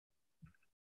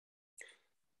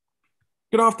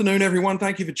Good afternoon, everyone.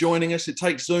 Thank you for joining us. It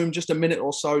takes Zoom just a minute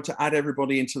or so to add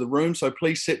everybody into the room, so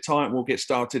please sit tight and we'll get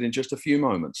started in just a few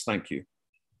moments. Thank you.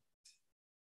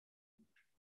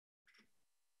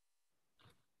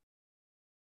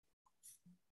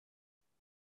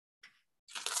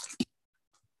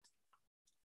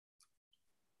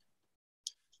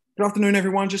 Good afternoon,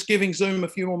 everyone. Just giving Zoom a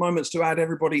few more moments to add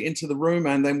everybody into the room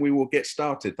and then we will get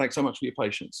started. Thanks so much for your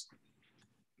patience.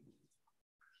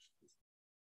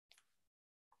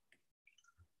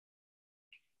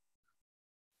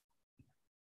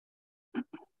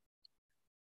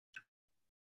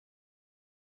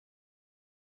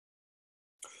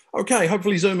 Okay,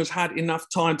 hopefully Zoom has had enough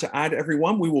time to add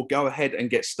everyone. We will go ahead and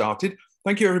get started.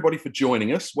 Thank you, everybody, for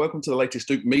joining us. Welcome to the latest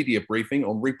Duke media briefing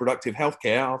on reproductive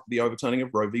healthcare after the overturning of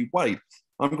Roe v. Wade.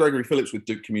 I'm Gregory Phillips with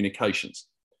Duke Communications.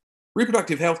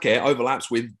 Reproductive healthcare overlaps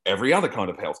with every other kind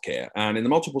of healthcare, and in the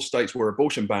multiple states where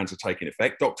abortion bans are taking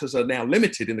effect, doctors are now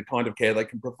limited in the kind of care they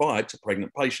can provide to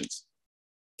pregnant patients.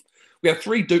 We have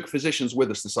three Duke physicians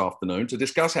with us this afternoon to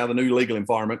discuss how the new legal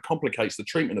environment complicates the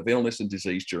treatment of illness and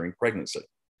disease during pregnancy.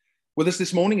 With us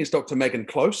this morning is Dr. Megan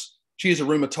Close. She is a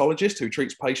rheumatologist who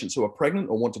treats patients who are pregnant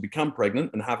or want to become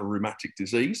pregnant and have a rheumatic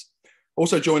disease.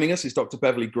 Also joining us is Dr.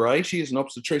 Beverly Gray. She is an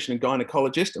obstetrician and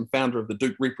gynecologist and founder of the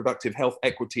Duke Reproductive Health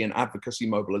Equity and Advocacy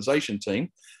Mobilization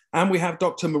Team. And we have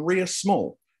Dr. Maria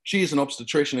Small. She is an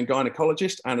obstetrician and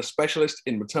gynecologist and a specialist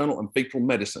in maternal and fetal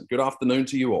medicine. Good afternoon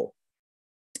to you all.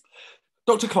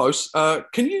 Dr. Close,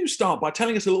 can you start by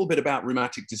telling us a little bit about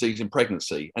rheumatic disease in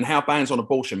pregnancy and how bans on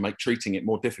abortion make treating it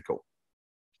more difficult?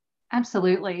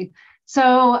 Absolutely.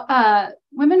 So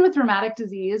women with rheumatic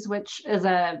disease, which is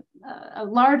a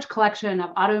large collection of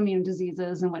autoimmune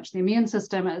diseases in which the immune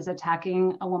system is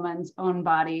attacking a woman's own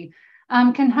body,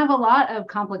 can have a lot of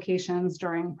complications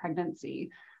during pregnancy,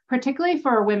 particularly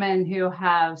for women who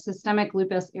have systemic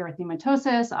lupus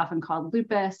erythematosus, often called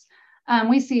lupus.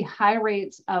 We see high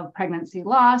rates of pregnancy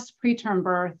loss, preterm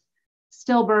birth,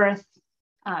 stillbirth,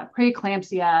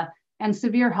 preeclampsia, and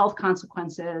severe health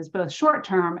consequences, both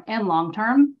short-term and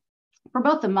long-term, for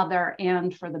both the mother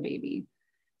and for the baby.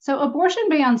 So abortion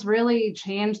bans really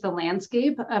change the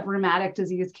landscape of rheumatic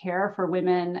disease care for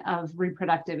women of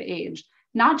reproductive age,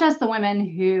 not just the women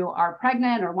who are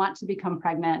pregnant or want to become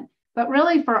pregnant, but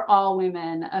really for all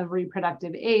women of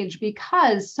reproductive age,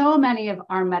 because so many of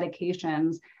our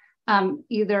medications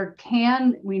either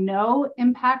can, we know,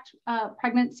 impact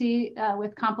pregnancy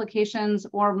with complications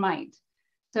or might.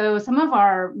 So some of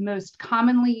our most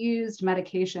commonly used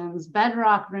medications,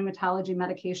 bedrock rheumatology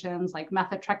medications like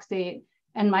methotrexate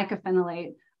and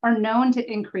mycophenolate, are known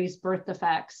to increase birth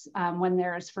defects when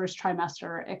there's first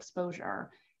trimester exposure.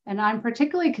 And I'm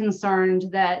particularly concerned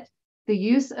that the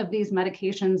use of these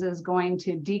medications is going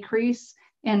to decrease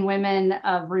in women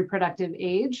of reproductive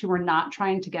age who are not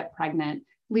trying to get pregnant,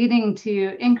 leading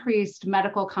to increased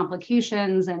medical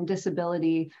complications and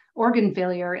disability, organ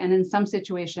failure, and in some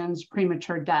situations,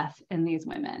 premature death in these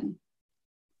women.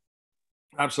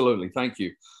 Absolutely, thank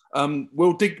you.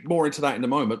 We'll dig more into that in a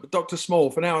moment, but Dr. Small,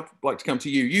 for now, I'd like to come to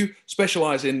you. You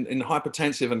specialize in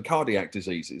hypertensive and cardiac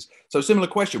diseases. So similar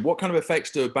question, what kind of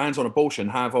effects do bans on abortion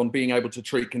have on being able to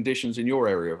treat conditions in your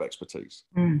area of expertise?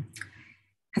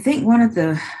 I think one of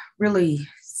the really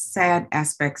sad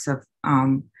aspects of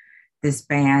this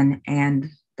ban, and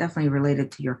definitely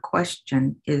related to your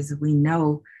question, is we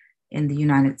know in the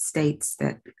United States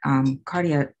that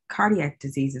cardiac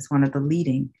disease is one of the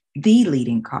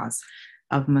leading cause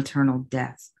of maternal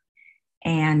death.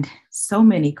 And so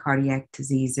many cardiac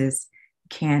diseases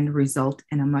can result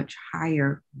in a much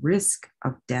higher risk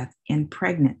of death in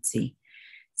pregnancy.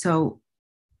 So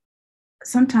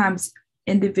sometimes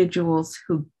individuals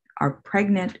who are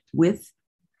pregnant with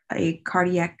a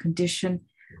cardiac condition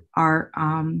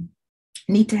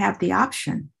need to have the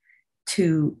option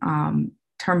to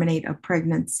terminate a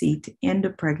pregnancy, to end a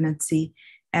pregnancy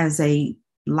as a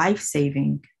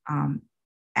life-saving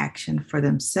action for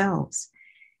themselves.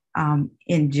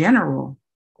 In general,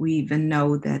 we even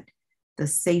know that the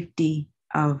safety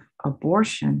of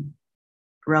abortion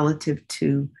relative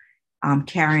to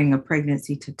carrying a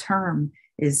pregnancy to term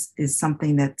is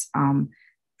something that's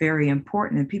very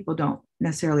important, and people don't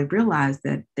necessarily realize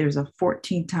that there's a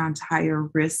 14 times higher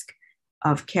risk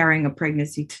of carrying a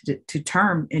pregnancy to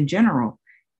term in general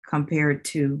compared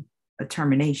to a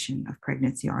termination of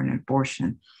pregnancy or an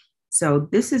abortion. So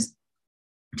this is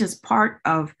just part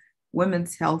of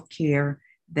women's health care,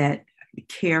 that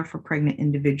care for pregnant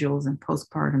individuals and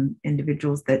postpartum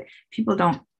individuals, that people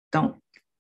don't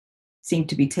seem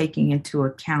to be taking into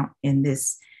account in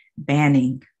this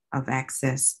banning of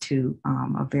access to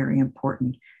a very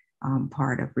important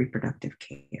part of reproductive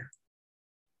care.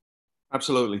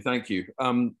 Absolutely, thank you.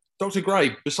 Dr.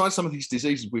 Gray, besides some of these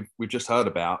diseases we've just heard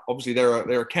about, obviously there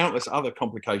are countless other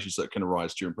complications that can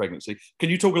arise during pregnancy. Can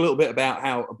you talk a little bit about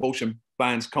how abortion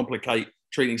bans complicate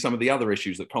treating some of the other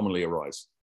issues that commonly arise?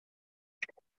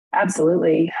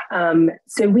 Absolutely.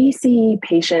 So we see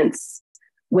patients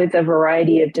with a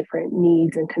variety of different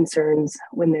needs and concerns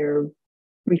when they're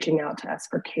reaching out to us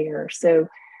for care. So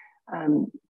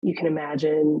you can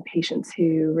imagine patients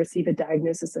who receive a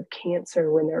diagnosis of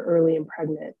cancer when they're early and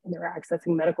pregnant, and they're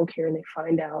accessing medical care and they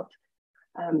find out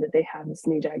that they have this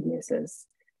new diagnosis.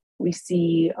 We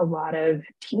see a lot of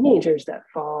teenagers that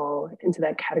fall into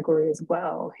that category as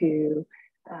well, who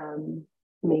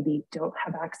maybe don't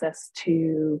have access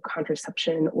to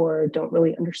contraception or don't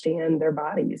really understand their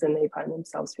bodies, and they find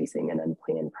themselves facing an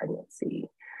unplanned pregnancy.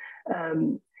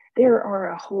 There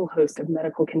are a whole host of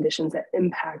medical conditions that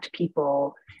impact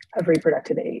people of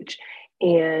reproductive age.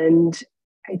 And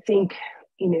I think,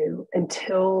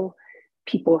 until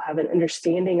people have an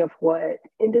understanding of what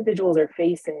individuals are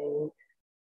facing,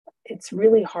 it's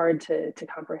really hard to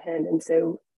comprehend. And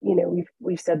so,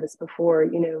 we've said this before,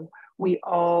 we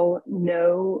all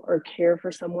know or care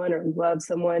for someone or love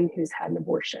someone who's had an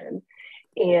abortion.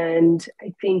 And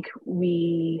I think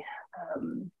we,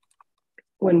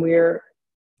 when we're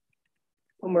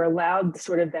allowed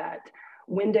sort of that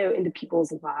window into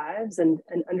people's lives and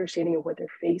an understanding of what they're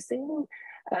facing,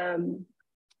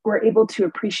 we're able to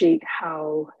appreciate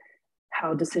how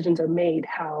decisions are made,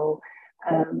 how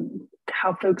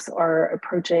folks are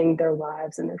approaching their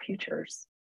lives and their futures.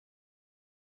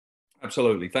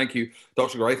 Absolutely. Thank you,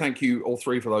 Dr. Gray. Thank you all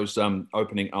three for those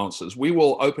opening answers. We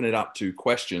will open it up to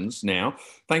questions now.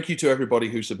 Thank you to everybody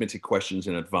who submitted questions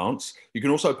in advance. You can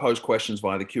also pose questions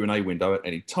via the Q&A window at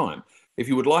any time. If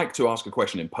you would like to ask a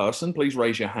question in person, please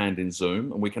raise your hand in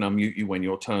Zoom and we can unmute you when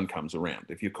your turn comes around.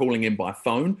 If you're calling in by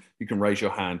phone, you can raise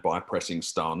your hand by pressing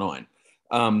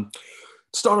 *9.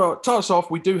 Start us off,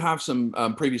 we do have some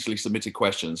previously submitted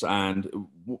questions, and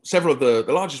several of the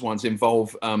largest ones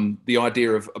involve the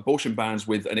idea of abortion bans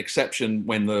with an exception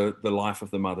when the life of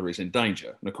the mother is in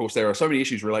danger. And of course, there are so many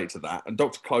issues related to that. And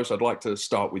Dr. Close, I'd like to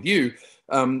start with you,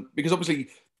 because obviously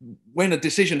when a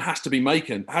decision has to be made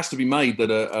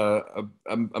that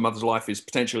a mother's life is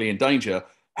potentially in danger,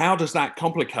 how does that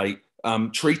complicate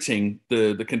treating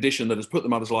the condition that has put the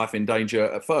mother's life in danger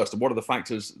at first? And what are the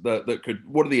factors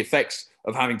what are the effects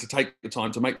of having to take the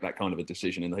time to make that kind of a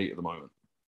decision in the heat of the moment?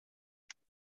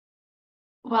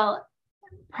 Well,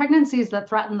 pregnancies that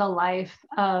threaten the life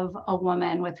of a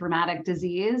woman with rheumatic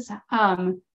disease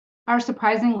are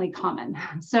surprisingly common.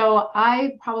 So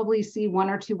I probably see 1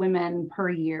 or 2 women per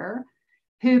year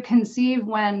who conceive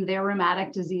when their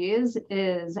rheumatic disease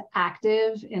is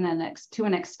active to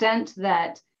an extent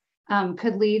that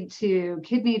could lead to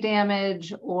kidney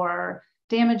damage or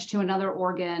damage to another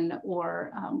organ,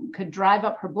 or could drive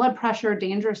up her blood pressure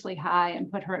dangerously high and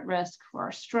put her at risk for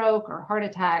a stroke or heart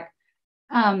attack.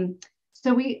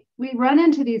 So we run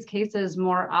into these cases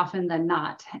more often than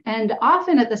not. And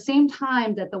often at the same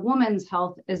time that the woman's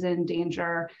health is in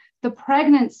danger, the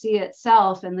pregnancy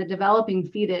itself and the developing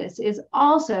fetus is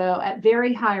also at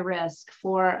very high risk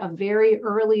for a very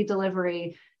early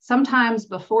delivery, sometimes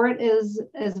before it is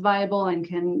viable and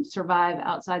can survive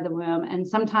outside the womb, and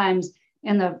sometimes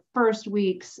in the first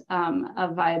weeks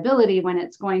of viability, when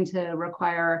it's going to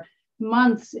require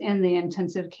months in the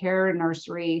intensive care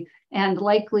nursery, and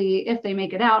likely, if they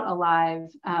make it out alive,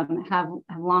 have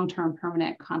long-term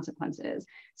permanent consequences.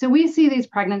 So we see these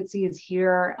pregnancies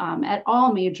here at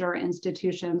all major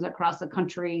institutions across the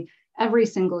country every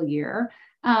single year.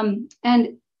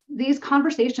 And these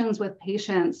conversations with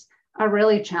patients are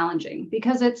really challenging,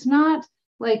 because it's not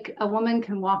like a woman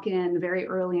can walk in very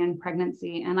early in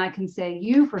pregnancy and I can say,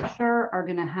 you for sure are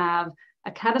going to have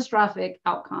a catastrophic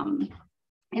outcome.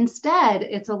 Instead,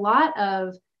 it's a lot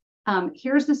of,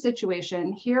 here's the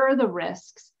situation, here are the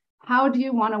risks. How do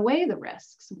you want to weigh the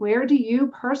risks? Where do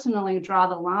you personally draw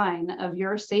the line of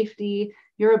your safety,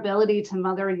 your ability to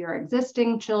mother your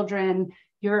existing children,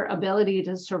 your ability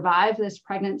to survive this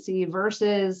pregnancy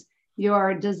versus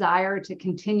your desire to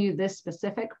continue this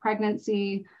specific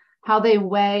pregnancy? How they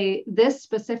weigh this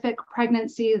specific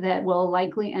pregnancy that will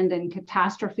likely end in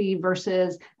catastrophe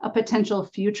versus a potential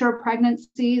future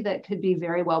pregnancy that could be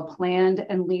very well planned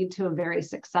and lead to a very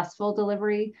successful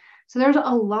delivery. So there's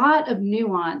a lot of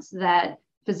nuance that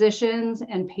physicians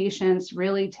and patients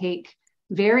really take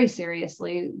very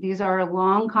seriously. These are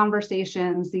long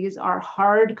conversations. These are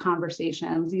hard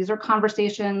conversations. These are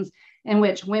conversations in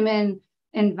which women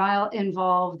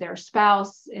involve their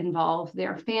spouse, involve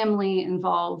their family,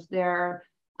 involve their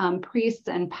priests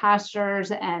and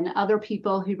pastors and other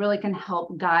people who really can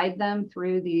help guide them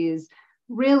through these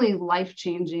really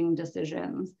life-changing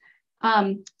decisions.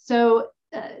 So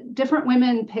different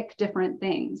women pick different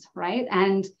things, right?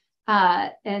 And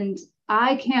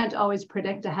I can't always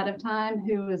predict ahead of time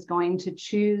who is going to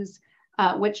choose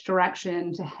which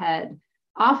direction to head.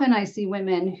 Often I see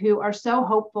women who are so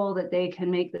hopeful that they can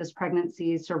make this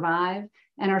pregnancy survive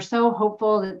and are so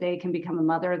hopeful that they can become a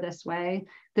mother this way,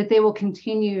 that they will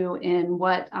continue in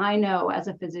what I know as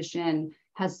a physician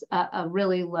has a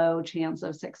really low chance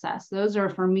of success. Those are,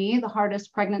 for me, the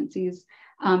hardest pregnancies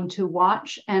to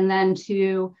watch, and then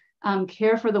to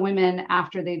care for the women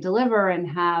after they deliver and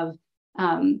have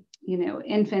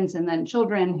infants and then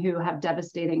children who have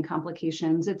devastating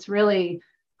complications. It's really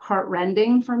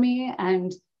heartrending for me,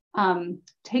 and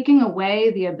taking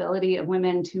away the ability of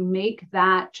women to make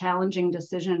that challenging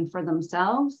decision for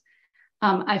themselves,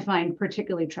 I find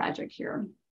particularly tragic here.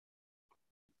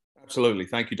 Absolutely.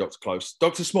 Thank you, Dr. Close.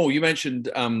 Dr. Small, you mentioned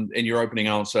in your opening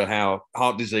answer how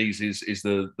heart disease is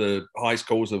the highest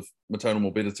cause of maternal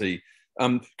morbidity.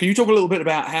 Can you talk a little bit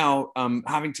about how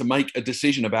having to make a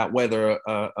decision about whether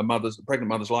a pregnant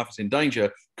mother's life is in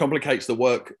danger complicates the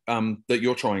work that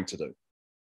you're trying to do?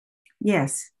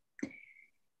 Yes.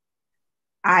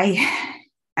 I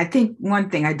think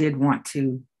one thing I did want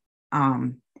to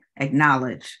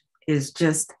acknowledge is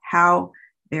just how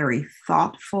very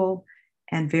thoughtful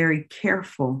and very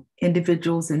careful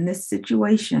individuals in this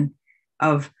situation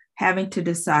of having to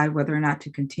decide whether or not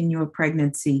to continue a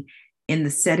pregnancy in the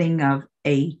setting of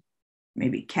a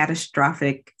maybe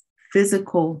catastrophic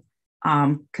physical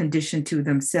condition to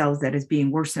themselves that is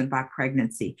being worsened by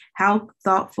pregnancy. How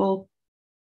thoughtful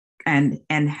and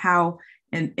how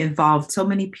involved so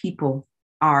many people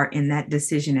are in that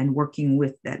decision and working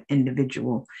with that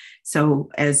individual. So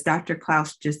as Dr.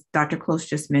 Close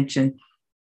just mentioned,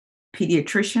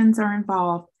 pediatricians are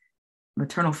involved,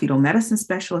 maternal fetal medicine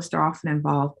specialists are often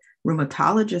involved,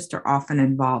 rheumatologists are often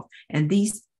involved, and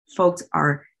these folks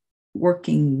are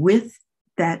working with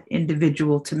that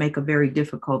individual to make a very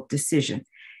difficult decision.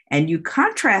 And you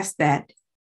contrast that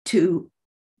to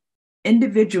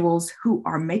individuals who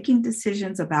are making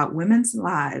decisions about women's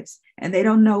lives and they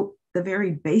don't know the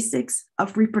very basics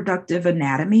of reproductive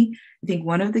anatomy. I think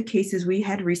one of the cases we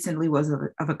had recently was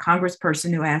of a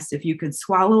congressperson who asked if you could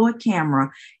swallow a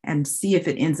camera and see if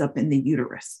it ends up in the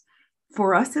uterus.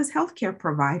 For us as healthcare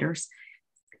providers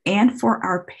and for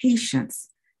our patients,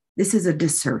 this is a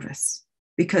disservice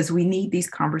because we need these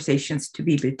conversations to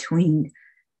be between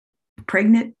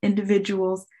pregnant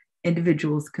individuals,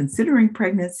 individuals considering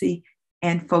pregnancy,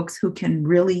 and folks who can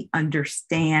really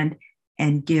understand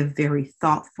and give very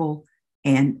thoughtful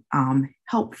and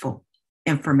helpful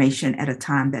information at a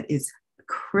time that is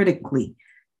critically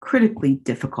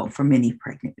difficult for many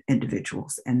pregnant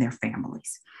individuals and their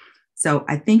families. So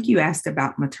I think you asked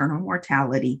about maternal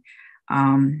mortality.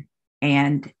 And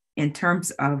in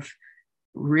terms of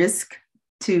risk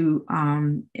to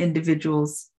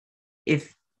individuals,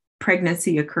 if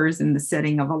pregnancy occurs in the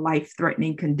setting of a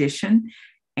life-threatening condition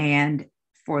and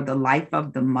for the life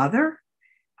of the mother,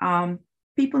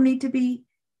 people need to be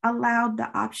allowed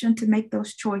the option to make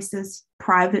those choices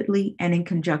privately and in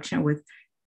conjunction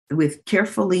with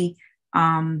carefully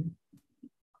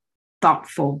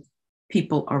thoughtful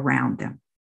people around them.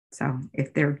 So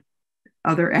if there are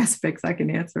other aspects I can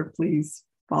answer, please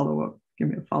follow up. Give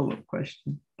me a follow-up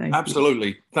question. Thank you.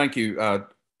 Absolutely. Thank you,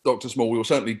 Dr. Small. We will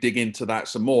certainly dig into that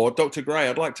some more. Dr. Gray,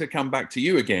 I'd like to come back to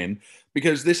you again,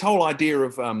 because this whole idea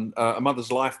of a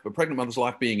pregnant mother's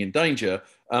life being in danger,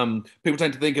 people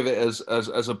tend to think of it as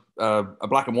a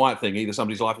black and white thing. Either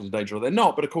somebody's life is in danger or they're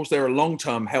not. But of course, there are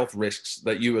long-term health risks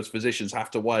that you as physicians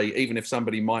have to weigh, even if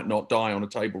somebody might not die on a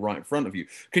table right in front of you.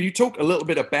 Can you talk a little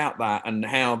bit about that and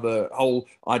how the whole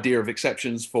idea of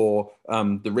exceptions for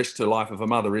the risk to life of a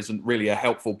mother isn't really a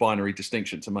helpful binary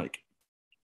distinction to make?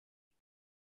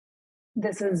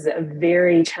 This is a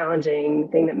very challenging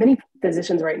thing that many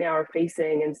physicians right now are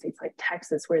facing in states like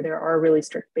Texas, where there are really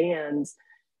strict bans.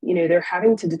 You know, they're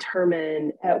having to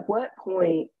determine at what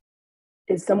point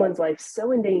is someone's life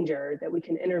so in danger that we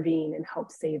can intervene and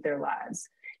help save their lives.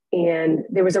 And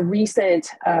there was a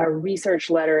recent research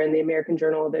letter in the American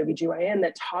Journal of OBGYN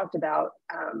that talked about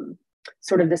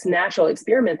sort of this natural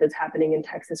experiment that's happening in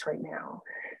Texas right now.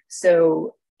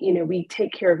 So, you know, we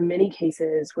take care of many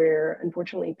cases where,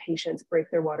 unfortunately, patients break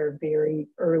their water very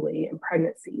early in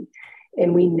pregnancy.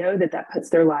 And we know that that puts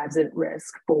their lives at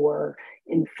risk for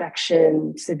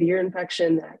infection, severe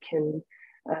infection that can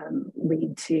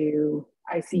lead to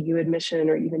ICU admission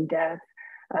or even death,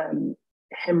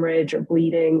 hemorrhage or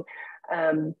bleeding.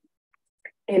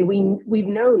 And we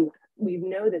know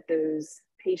that those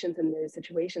patients in those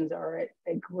situations are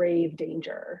at grave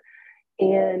danger.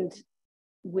 And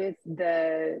with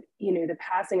the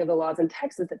passing of the laws in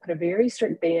Texas that put a very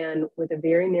strict ban with a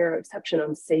very narrow exception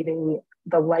on saving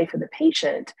the life of the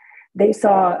patient, they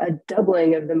saw a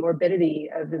doubling of the morbidity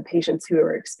of the patients who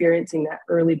were experiencing that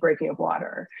early breaking of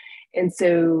water. And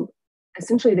so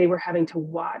essentially they were having to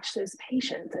watch those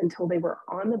patients until they were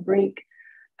on the brink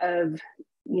of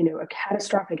a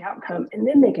catastrophic outcome, and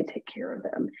then they could take care of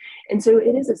them. And so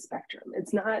it is a spectrum.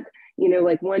 It's not,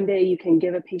 like one day you can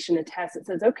give a patient a test that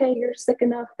says, okay, you're sick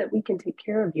enough that we can take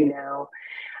care of you now.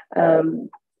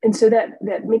 And so that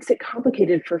makes it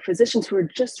complicated for physicians who are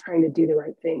just trying to do the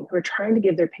right thing, who are trying to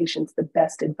give their patients the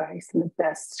best advice and the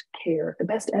best care, the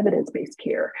best evidence-based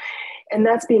care. And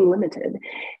that's being limited.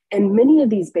 And many of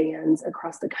these bans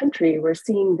across the country, we're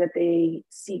seeing that they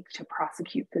seek to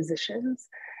prosecute physicians,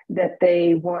 that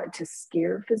they want to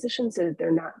scare physicians so that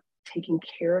they're not taking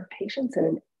care of patients in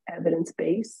an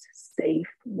evidence-based, safe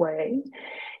way.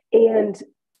 And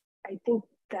I think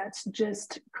that's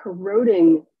just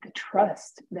corroding the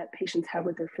trust that patients have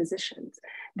with their physicians.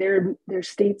 There are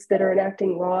states that are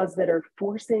enacting laws that are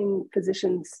forcing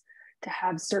physicians to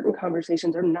have certain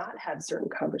conversations or not have certain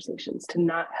conversations, to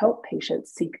not help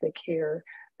patients seek the care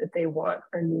that they want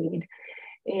or need.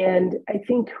 And I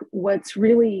think what's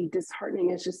really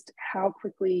disheartening is just how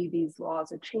quickly these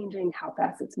laws are changing, how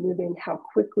fast it's moving, how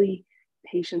quickly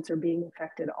patients are being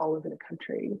affected all over the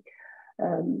country.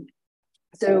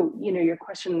 So, your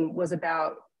question was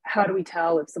about how do we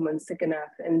tell if someone's sick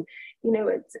enough? And,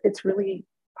 it's really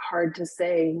hard to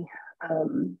say,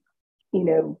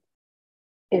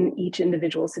 in each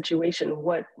individual situation,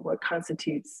 what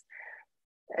constitutes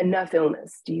enough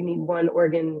illness. Do you need one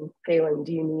organ failing?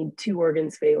 Do you need two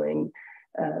organs failing?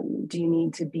 Do you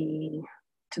need to be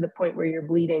to the point where you're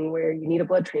bleeding, where you need a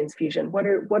blood transfusion? What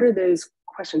are those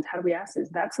questions? How do we ask those?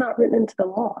 That's not written into the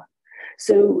law.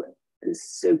 So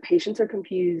patients are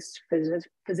confused,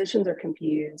 physicians are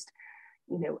confused,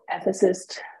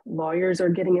 ethicists, lawyers are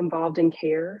getting involved in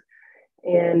care.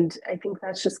 And I think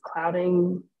that's just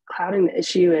clouding the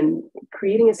issue and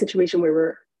creating a situation where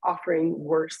we're offering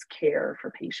worse care for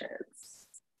patients.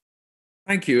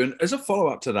 Thank you. And as a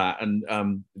follow-up to that,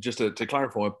 and just to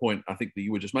clarify a point I think that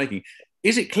you were just making,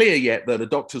 is it clear yet that a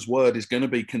doctor's word is going to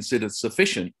be considered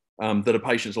sufficient that a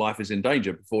patient's life is in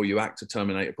danger before you act to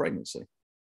terminate a pregnancy?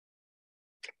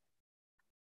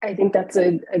 I think that's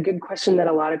a good question that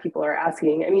a lot of people are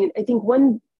asking. I mean, I think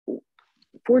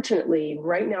fortunately,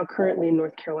 right now, currently in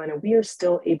North Carolina, we are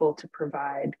still able to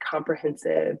provide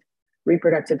comprehensive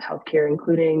reproductive health care,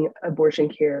 including abortion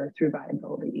care through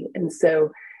viability. And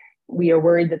so we are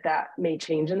worried that may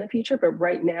change in the future, but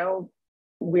right now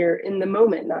we're in the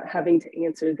moment not having to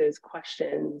answer those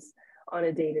questions on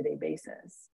a day-to-day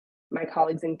basis. My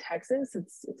colleagues in Texas,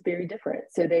 it's very different.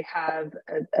 So they have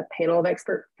a panel of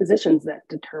expert physicians that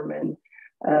determine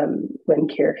when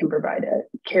care can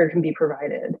be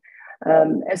provided.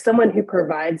 As someone who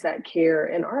provides that care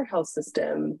in our health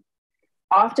system,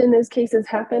 often those cases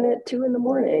happen at 2 a.m,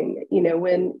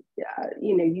 when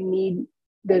you need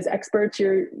those experts.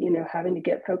 You're having to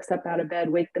get folks up out of bed,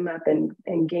 wake them up,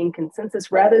 and gain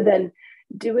consensus rather than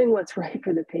doing what's right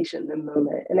for the patient in the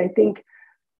moment. And I think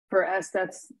for us,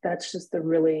 that's just the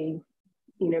really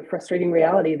frustrating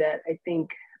reality that I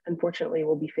think unfortunately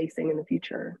we'll be facing in the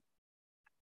future.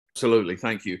 Absolutely,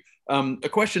 thank you. A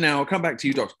question now, I'll come back to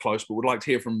you, Dr. Close, but would like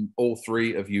to hear from all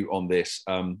three of you on this.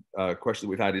 Question that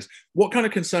we've had is, what kind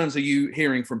of concerns are you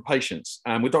hearing from patients?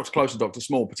 With Dr. Close and Dr.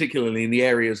 Small, particularly in the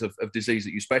areas of disease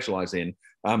that you specialize in,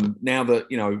 now that,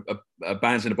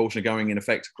 bans in abortion are going in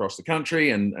effect across the country,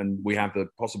 and we have the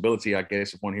possibility, I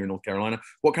guess, of one here in North Carolina,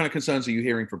 what kind of concerns are you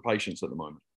hearing from patients at the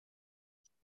moment?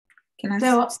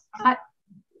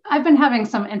 I've been having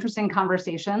some interesting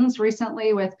conversations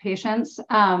recently with patients.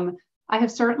 I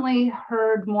have certainly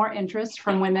heard more interest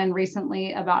from women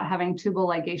recently about having tubal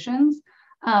ligations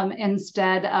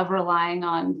instead of relying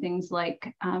on things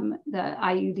like the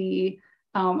IUD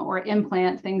or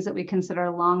implant, things that we consider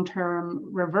long-term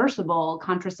reversible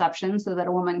contraception, so that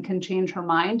a woman can change her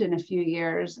mind in a few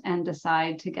years and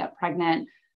decide to get pregnant.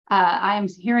 I am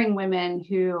hearing women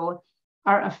who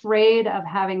are afraid of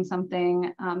having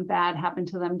something bad happen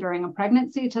to them during a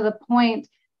pregnancy, to the point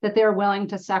that they're willing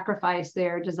to sacrifice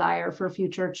their desire for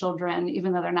future children,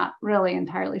 even though they're not really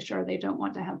entirely sure they don't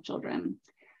want to have children.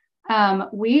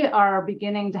 We are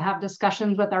beginning to have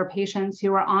discussions with our patients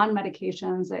who are on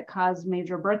medications that cause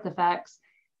major birth defects.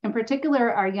 In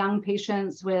particular, our young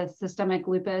patients with systemic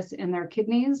lupus in their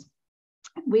kidneys.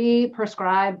 We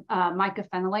prescribe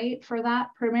mycophenolate for that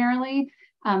primarily.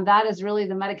 That is really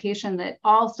the medication that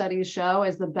all studies show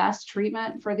is the best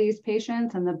treatment for these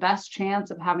patients and the best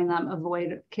chance of having them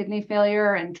avoid kidney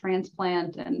failure and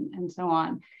transplant and so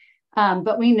on.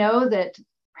 But we know that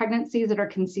pregnancies that are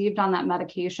conceived on that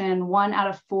medication, 1 out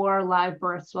of 4 live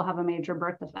births will have a major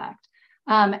birth defect.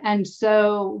 And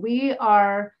so we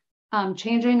are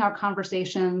changing our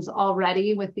conversations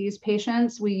already with these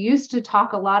patients. We used to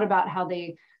talk a lot about how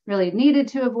they really needed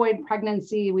to avoid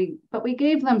pregnancy, but we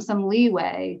gave them some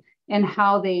leeway in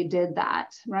how they did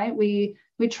that, right? We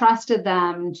trusted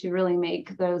them to really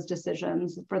make those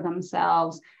decisions for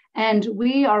themselves. And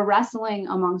we are wrestling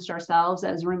amongst ourselves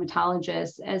as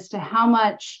rheumatologists as to how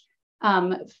much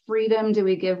freedom do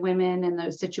we give women in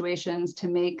those situations to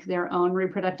make their own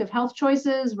reproductive health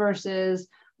choices versus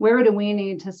where do we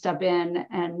need to step in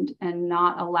and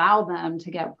not allow them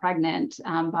to get pregnant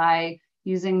by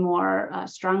using more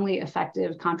strongly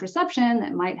effective contraception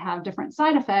that might have different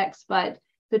side effects, but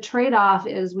the trade-off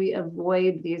is we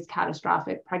avoid these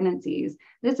catastrophic pregnancies.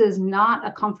 This is not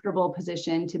a comfortable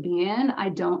position to be in. I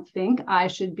don't think I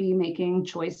should be making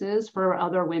choices for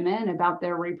other women about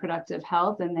their reproductive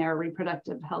health and their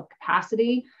reproductive health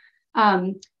capacity.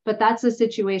 But that's a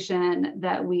situation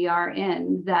that we are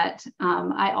in, that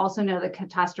I also know the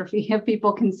catastrophe of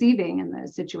people conceiving in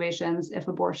those situations if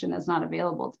abortion is not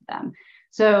available to them.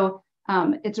 So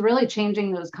it's really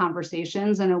changing those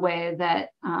conversations in a way that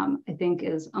I think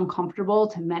is uncomfortable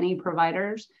to many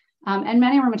providers. And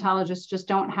many rheumatologists just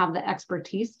don't have the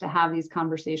expertise to have these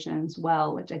conversations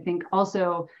well, which I think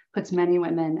also puts many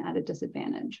women at a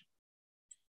disadvantage.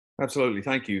 Absolutely.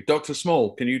 Thank you. Dr.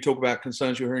 Small, can you talk about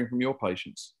concerns you're hearing from your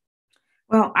patients?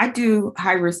 Well, I do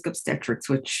high-risk obstetrics,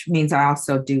 which means I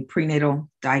also do prenatal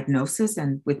diagnosis.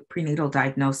 And with prenatal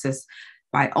diagnosis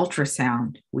by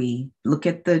ultrasound, we look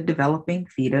at the developing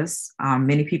fetus.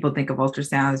 Many people think of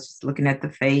ultrasound as just looking at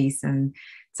the face and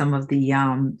some of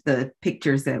the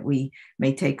pictures that we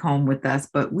may take home with us,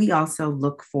 but we also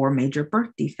look for major birth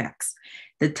defects.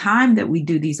 The time that we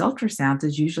do these ultrasounds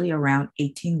is usually around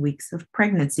 18 weeks of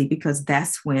pregnancy, because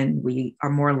that's when we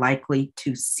are more likely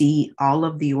to see all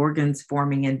of the organs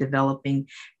forming and developing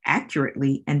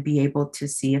accurately and be able to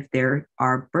see if there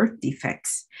are birth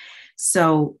defects.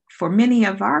 So for many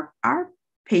of our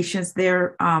patients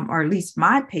there, or at least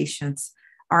my patients,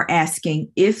 are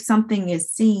asking, if something is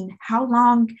seen, how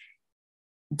long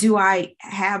do I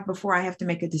have before I have to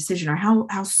make a decision, or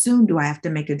how soon do I have to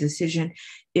make a decision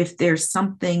if there's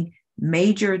something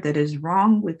major that is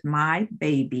wrong with my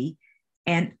baby,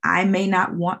 and I may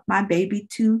not want my baby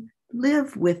to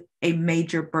live with a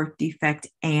major birth defect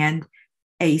and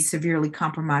a severely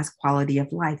compromised quality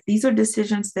of life. These are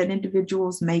decisions that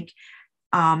individuals make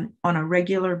on a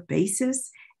regular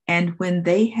basis. And when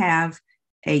they have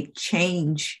a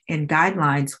change in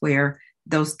guidelines where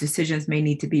those decisions may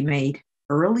need to be made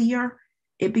earlier,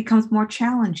 it becomes more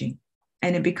challenging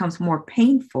and it becomes more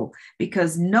painful,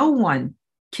 because no one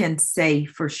can say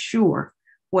for sure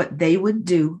what they would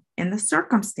do in the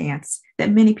circumstance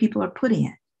that many people are put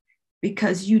in,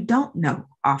 because you don't know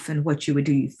often what you would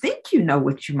do. You think you know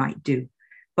what you might do,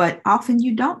 but often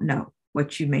you don't know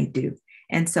what you may do.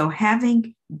 And so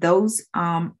having those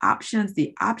options,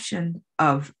 the option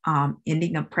of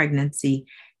ending a pregnancy,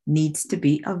 needs to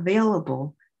be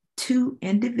available to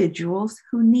individuals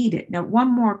who need it. Now,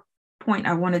 one more point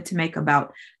I wanted to make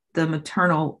about the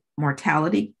maternal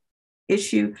mortality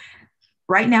issue.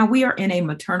 Right now, we are in a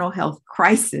maternal health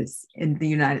crisis in the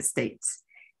United States.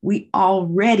 We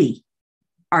already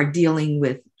are dealing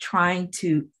with trying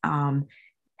to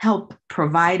help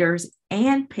providers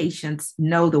and patients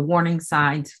know the warning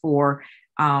signs for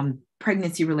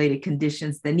pregnancy-related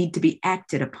conditions that need to be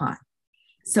acted upon.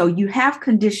 So you have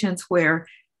conditions where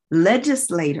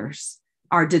legislators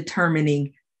are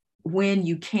determining when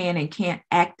you can and can't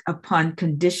act upon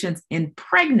conditions in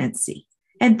pregnancy.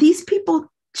 And these people,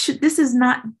 this is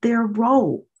not their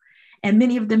role. And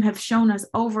many of them have shown us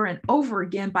over and over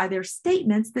again by their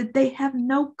statements that they have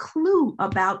no clue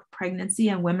about pregnancy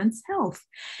and women's health.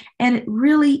 And it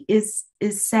really is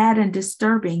sad and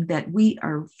disturbing that we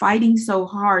are fighting so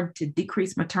hard to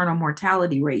decrease maternal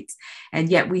mortality rates. And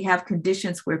yet we have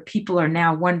conditions where people are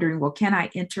now wondering, well, can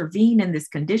I intervene in this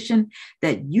condition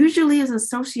that usually is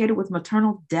associated with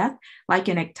maternal death, like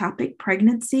an ectopic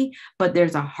pregnancy, but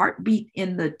there's a heartbeat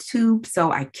in the tube,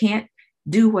 so I can't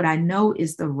do what I know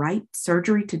is the right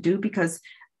surgery to do because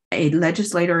a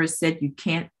legislator has said you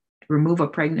can't remove a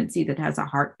pregnancy that has a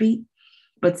heartbeat.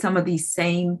 But some of these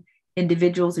same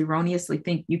individuals erroneously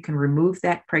think you can remove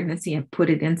that pregnancy and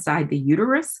put it inside the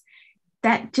uterus.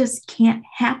 That just can't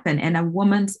happen. And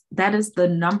that is the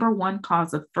number one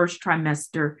cause of first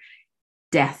trimester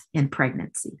death in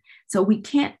pregnancy. So we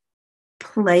can't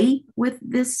play with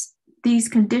these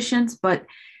conditions, but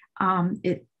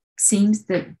it seems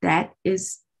that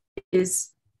is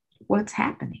what's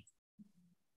happening.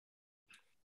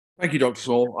 Thank you, Dr.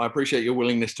 Small. I appreciate your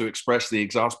willingness to express the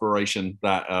exasperation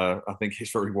that I think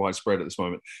is very widespread at this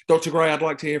moment. Dr. Gray, I'd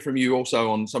like to hear from you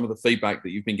also on some of the feedback that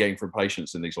you've been getting from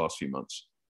patients in these last few months.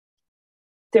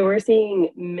 So we're seeing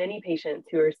many patients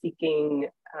who are seeking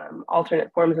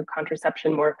alternate forms of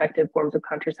contraception, more effective forms of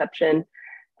contraception.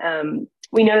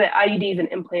 We know that IUDs and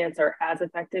implants are as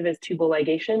effective as tubal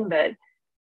ligation, but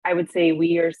I would say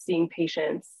we are seeing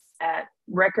patients at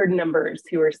record numbers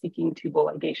who are seeking tubal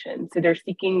ligation. So they're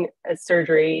seeking a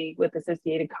surgery with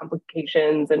associated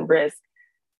complications and risk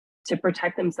to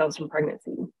protect themselves from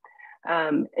pregnancy.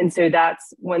 And so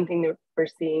that's one thing that we're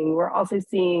seeing. We're also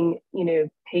seeing,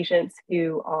 patients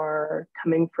who are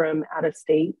coming from out of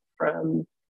state, from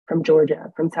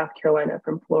Georgia, from South Carolina,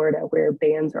 from Florida, where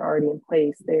bans are already in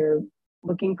place. They're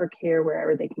looking for care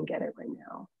wherever they can get it right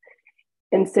now.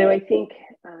 And so I think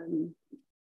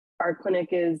our clinic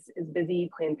is busy.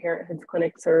 Planned Parenthood's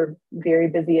clinics are very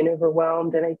busy and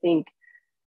overwhelmed. And I think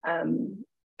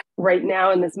right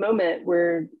now in this moment,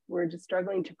 we're just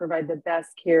struggling to provide the best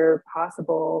care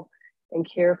possible and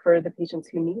care for the patients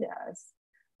who need us.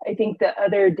 I think the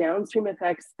other downstream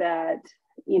effects that,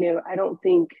 I don't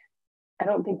think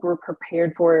we're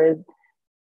prepared for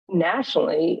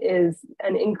nationally is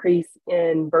an increase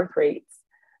in birth rates.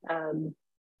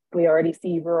 We already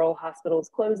see rural hospitals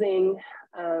closing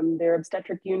their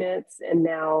obstetric units, and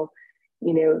now,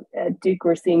 at Duke,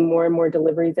 we're seeing more and more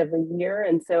deliveries every year.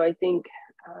 And so I think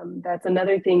that's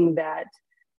another thing that,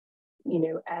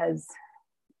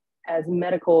 as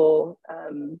medical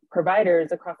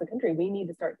providers across the country, we need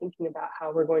to start thinking about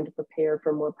how we're going to prepare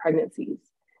for more pregnancies.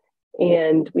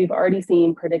 And we've already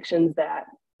seen predictions that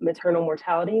maternal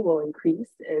mortality will increase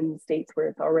in states where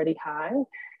it's already high.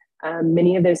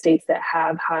 Many of those states that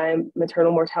have high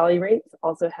maternal mortality rates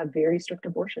also have very strict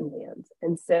abortion bans.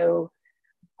 And so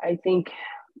I think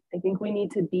we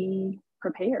need to be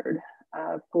prepared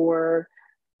for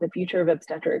the future of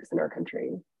obstetrics in our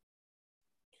country.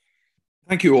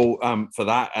 Thank you all for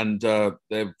that. And there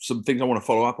are some things I want to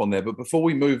follow up on there. But before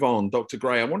we move on, Dr.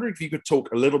 Gray, I wonder if you could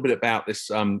talk a little bit about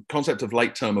this concept of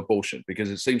late-term abortion,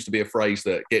 because it seems to be a phrase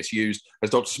that gets used,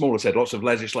 as Dr. Smaller said, lots of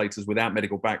legislators without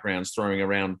medical backgrounds throwing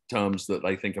around terms that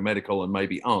they think are medical and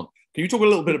maybe aren't. Can you talk a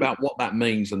little bit about what that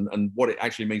means and what it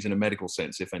actually means in a medical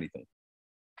sense, if anything?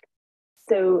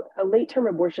 So a late-term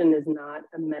abortion is not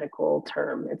a medical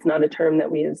term. It's not a term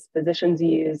that we as physicians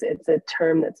use. It's a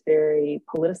term that's very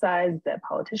politicized, that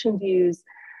politicians use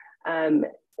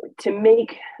to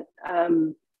make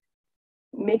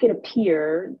it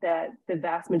appear that the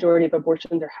vast majority of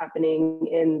abortions are happening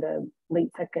in the late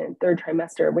second, third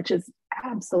trimester, which is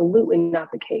absolutely not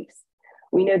the case.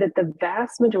 We know that the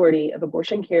vast majority of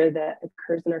abortion care that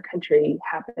occurs in our country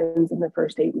happens in the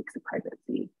first 8 weeks of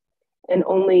pregnancy, and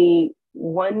only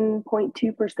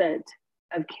 1.2%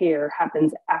 of care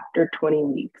happens after 20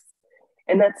 weeks.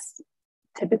 And that's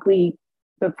typically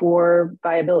before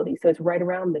viability. So it's right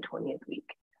around the 20th week.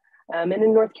 And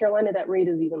in North Carolina, that rate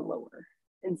is even lower.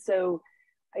 And so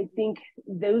I think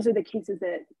those are the cases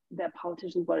that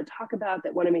politicians want to talk about,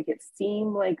 that want to make it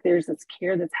seem like there's this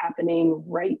care that's happening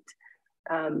right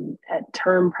at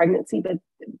term pregnancy, but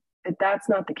that's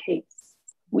not the case.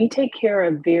 We take care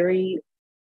of very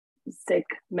sick,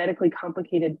 medically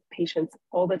complicated patients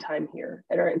all the time here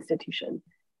at our institution.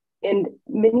 And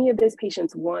many of those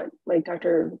patients want, like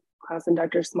Dr. Klaus and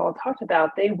Dr. Small talked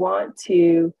about, they want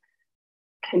to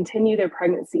continue their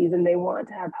pregnancies and they want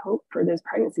to have hope for those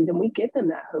pregnancies. And we give them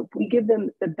that hope. We give them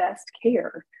the best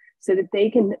care so that they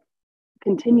can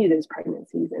continue those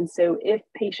pregnancies. And so if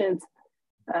patients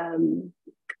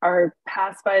are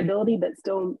past viability but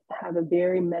still have a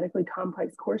very medically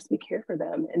complex course, we care for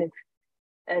them.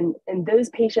 And those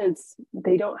patients,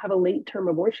 they don't have a late-term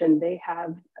abortion, they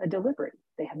have a delivery.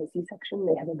 They have a C-section,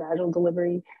 they have a vaginal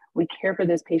delivery. We care for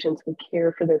those patients, we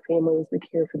care for their families, we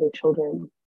care for their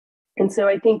children. And so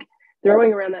I think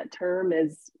throwing around that term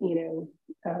is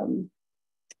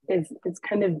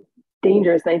kind of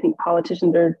dangerous. And I think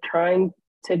politicians are trying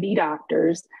to be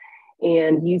doctors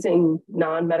and using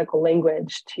non-medical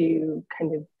language to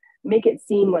kind of make it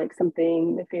seem like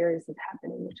something nefarious is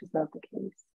happening, which is not the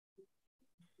case.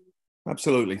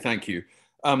 Absolutely. Thank you.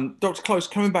 Dr. Close,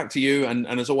 coming back to you, and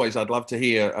as always, I'd love to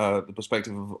hear the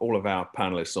perspective of all of our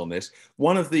panelists on this.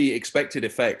 One of the expected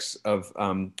effects of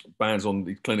bans on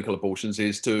the clinical abortions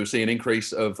is to see an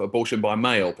increase of abortion by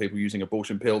mail, people using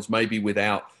abortion pills, maybe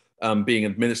without being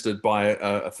administered by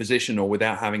a physician or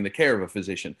without having the care of a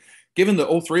physician. Given that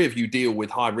all three of you deal with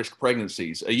high-risk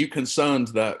pregnancies, are you concerned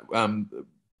that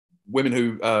women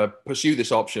who pursue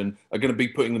this option are going to be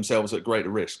putting themselves at greater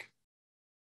risk?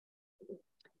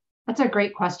 That's a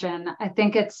great question. I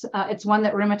think it's one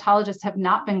that rheumatologists have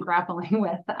not been grappling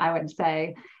with, I would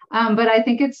say. But I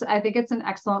think it's an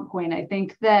excellent point. I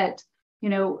think that, you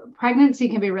know, pregnancy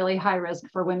can be really high risk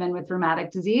for women with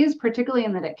rheumatic disease, particularly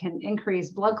in that it can increase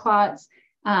blood clots.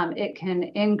 It can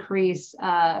increase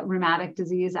rheumatic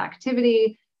disease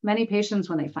activity. Many patients,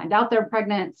 when they find out they're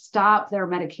pregnant, stop their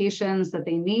medications that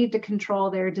they need to control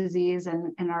their disease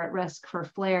and are at risk for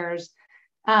flares.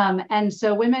 And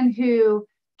so women who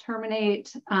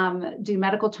terminate, do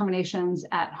medical terminations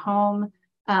at home,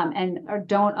 and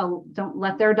don't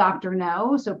let their doctor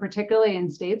know. So particularly in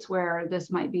states where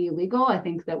this might be illegal, I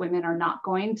think that women are not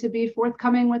going to be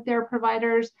forthcoming with their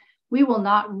providers. We will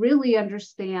not really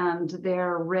understand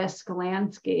their risk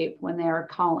landscape when they are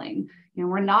calling. You know,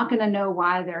 we're not going to know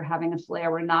why they're having a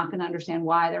flare. We're not going to understand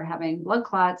why they're having blood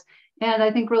clots. And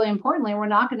I think really importantly, we're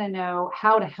not going to know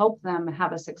how to help them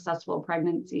have a successful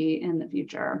pregnancy in the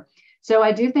future. So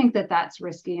I do think that that's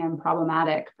risky and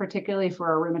problematic, particularly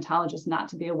for a rheumatologist not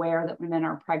to be aware that women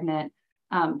are pregnant,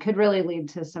 could really lead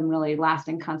to some really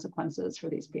lasting consequences for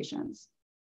these patients.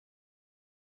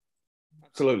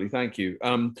 Absolutely, thank you.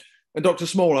 And Dr.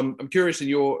 Small, I'm curious in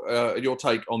your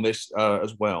take on this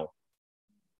as well.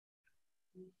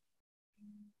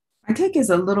 My take is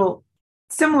a little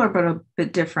similar, but a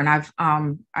bit different.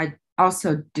 I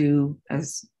also do,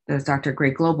 as Dr.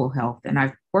 Gray, global health, and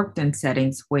I've worked in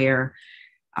settings where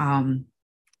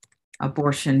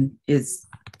abortion is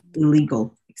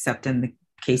illegal, except in the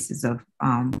cases of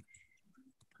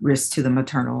risk to the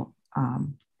maternal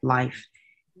life.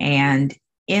 And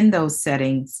in those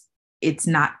settings,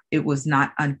 it was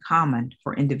not uncommon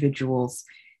for individuals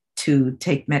to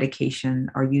take medication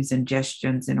or use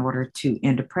ingestions in order to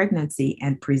end a pregnancy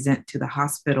and present to the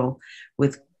hospital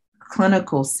with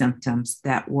clinical symptoms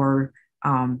that were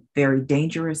very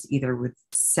dangerous, either with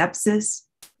sepsis,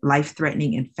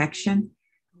 life-threatening infection,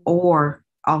 or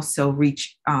also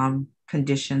reach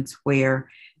conditions where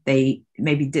they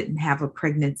maybe didn't have a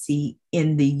pregnancy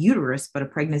in the uterus, but a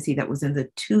pregnancy that was in the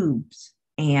tubes.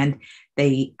 And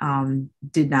they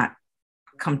did not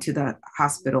come to the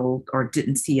hospital or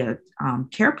didn't see a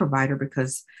care provider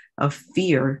because of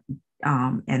fear,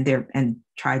 and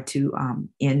tried to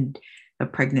end the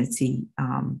pregnancy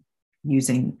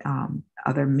using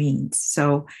other means.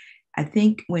 So I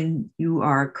think when you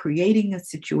are creating a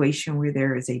situation where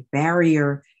there is a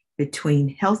barrier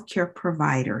between healthcare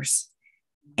providers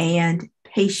and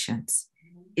patients,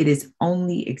 it is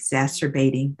only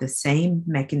exacerbating the same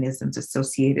mechanisms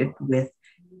associated with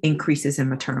increases in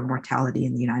maternal mortality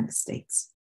in the United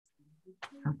States.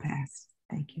 I'll pass.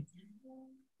 Thank you.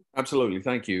 Absolutely,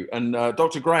 thank you. And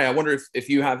Dr. Gray, I wonder if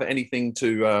you have anything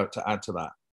to add to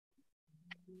that.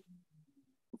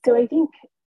 So I think,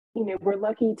 you know, we're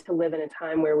lucky to live in a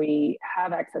time where we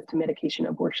have access to medication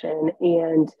abortion.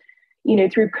 And, you know,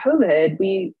 through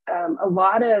COVID, a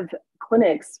lot of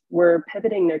clinics were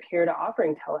pivoting their care to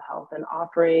offering telehealth and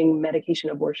offering medication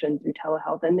abortion through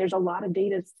telehealth. And there's a lot of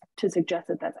data to suggest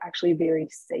that that's actually very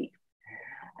safe.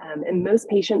 And most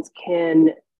patients can,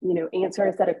 you know, answer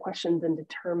a set of questions and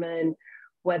determine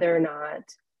whether or not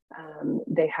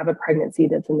they have a pregnancy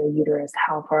that's in the uterus,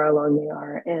 how far along they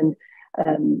are. And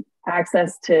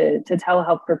access to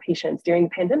telehealth for patients during the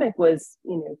pandemic was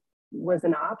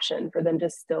an option for them to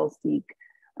still seek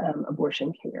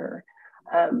abortion care.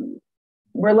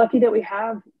 We're lucky that we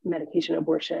have medication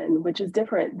abortion, which is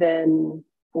different than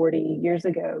 40 years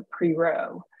ago,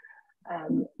 pre-Roe,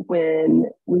 when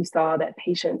we saw that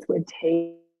patients would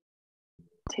take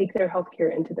their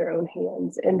healthcare into their own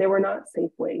hands, and there were not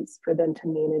safe ways for them to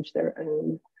manage their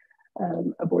own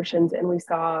abortions. And we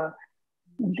saw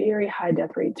very high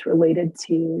death rates related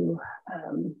to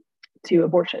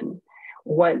abortion.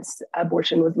 Once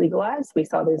abortion was legalized, we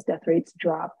saw those death rates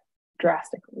drop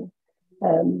drastically.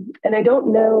 And I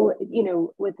don't know, you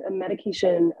know, with a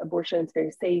medication abortion, it's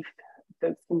very safe.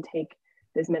 Folks can take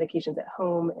those medications at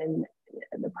home, and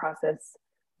the process,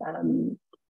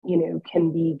 you know,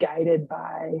 can be guided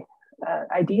by,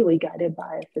 ideally guided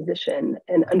by a physician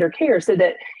and under care, so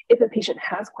that if a patient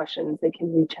has questions, they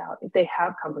can reach out. If they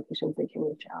have complications, they can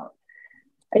reach out.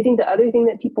 I think the other thing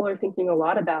that people are thinking a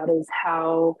lot about is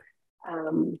how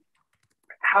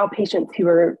patients who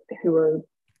are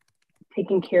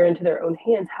taking care into their own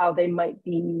hands, how they might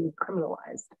be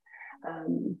criminalized,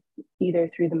 either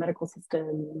through the medical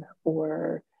system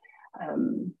or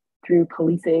through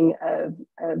policing of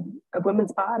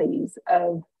women's bodies,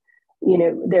 of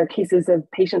there are cases of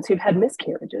patients who've had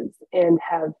miscarriages and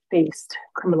have faced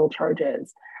criminal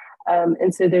charges.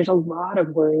 And so there's a lot of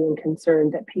worry and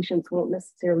concern that patients won't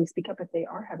necessarily speak up if they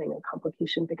are having a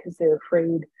complication because they're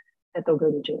afraid that they'll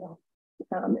go to jail.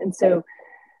 And so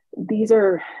these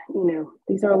are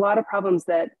a lot of problems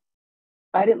that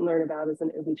I didn't learn about as an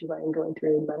OBGYN going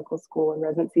through medical school and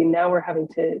residency. Now we're having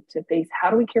to face, how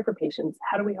do we care for patients?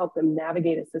 How do we help them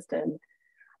navigate a system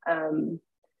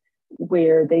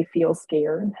where they feel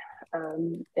scared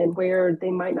and where they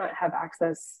might not have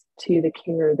access to the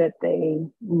care that they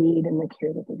need and the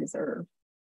care that they deserve?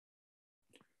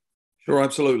 Sure,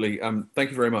 absolutely. Thank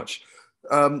you very much.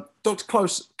 Dr.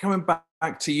 Close, coming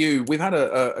back to you, we've had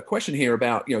a question here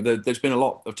about, there's been a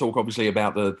lot of talk, obviously,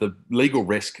 about the legal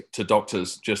risk to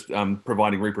doctors just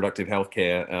providing reproductive health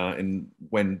care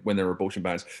when there are abortion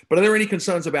bans. But are there any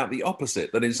concerns about the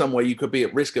opposite, that in some way you could be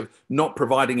at risk of not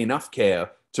providing enough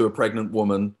care to a pregnant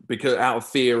woman because out of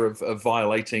fear of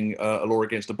violating a law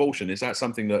against abortion? Is that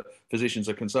something that physicians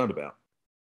are concerned about?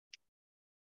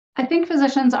 I think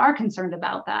physicians are concerned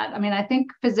about that. I mean, I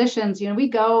think physicians, we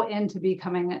go into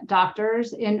becoming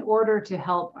doctors in order to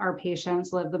help our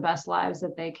patients live the best lives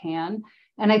that they can.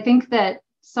 And I think that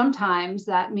sometimes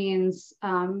that means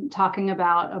talking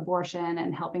about abortion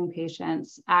and helping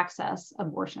patients access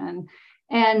abortion.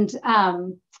 And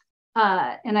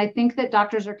I think that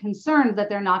doctors are concerned that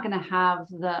they're not going to have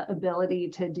the ability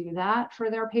to do that for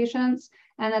their patients,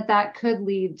 and that could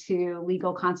lead to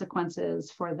legal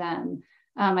consequences for them.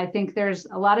 I think there's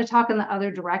a lot of talk in the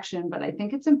other direction, but I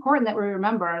think it's important that we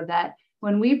remember that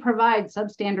when we provide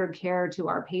substandard care to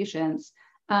our patients,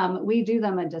 we do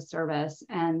them a disservice,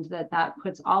 and that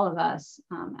puts all of us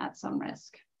at some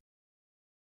risk.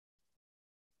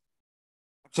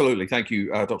 Absolutely. Thank you,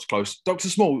 Dr. Close. Dr.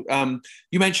 Small,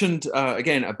 you mentioned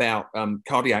again about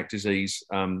cardiac disease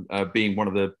being one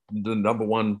of the number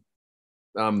one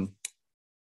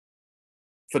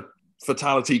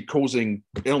fatality-causing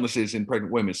illnesses in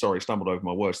pregnant women. Sorry, stumbled over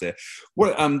my words there.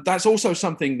 Well, that's also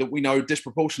something that we know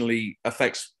disproportionately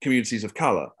affects communities of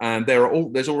color, and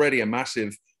there's already a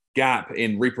massive gap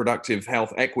in reproductive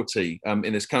health equity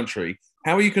in this country.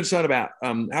 How are you concerned about?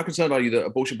 How concerned are you that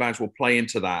abortion bans will play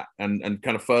into that and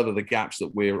kind of further the gaps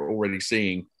that we're already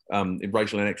seeing in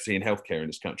racial inequity in healthcare in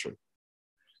this country?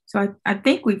 So I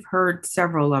think we've heard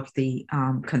several of the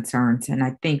concerns, and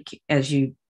I think, as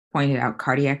you pointed out,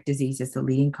 cardiac disease is the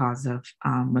leading cause of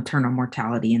maternal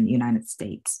mortality in the United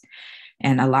States.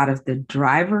 And a lot of the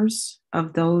drivers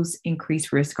of those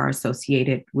increased risk are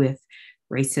associated with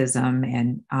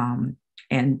racism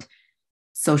and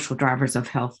social drivers of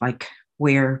health, like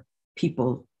where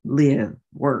people live,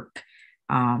 work,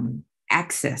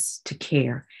 access to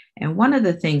care. And one of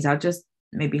the things, I'll just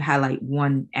maybe highlight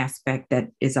one aspect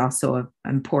that is also an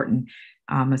important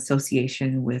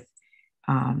association with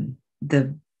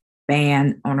the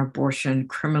ban on abortion,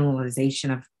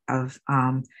 criminalization of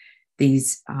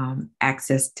these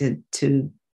access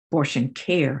to abortion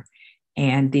care,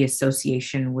 and the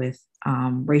association with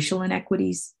racial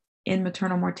inequities in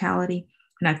maternal mortality.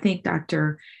 And I think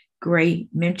Dr. Gray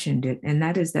mentioned it, and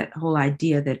that is that whole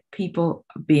idea that people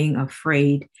being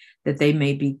afraid that they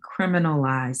may be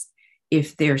criminalized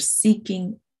if they're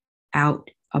seeking out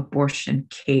abortion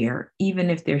care, even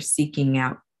if they're seeking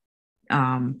out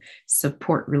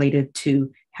support related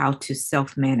to how to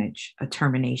self-manage a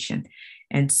termination.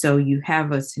 And so you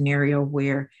have a scenario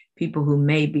where people who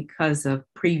may, because of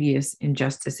previous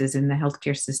injustices in the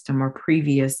healthcare system or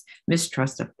previous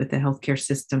mistrust with the healthcare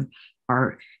system,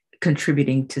 are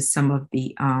contributing to some of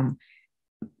the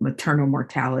maternal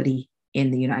mortality in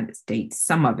the United States,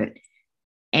 some of it.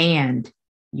 And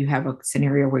you have a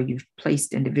scenario where you've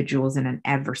placed individuals in an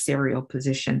adversarial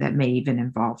position that may even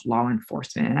involve law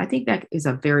enforcement. And I think that is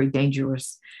a very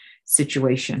dangerous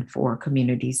situation for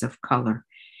communities of color.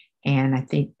 And I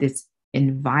think this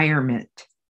environment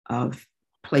of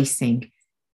placing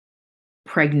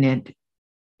pregnant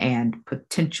and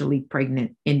potentially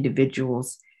pregnant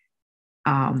individuals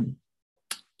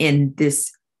in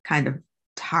this kind of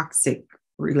toxic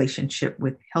relationship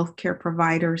with healthcare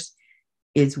providers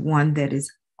is one that is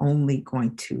only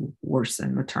going to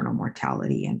worsen maternal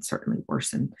mortality and certainly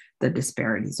worsen the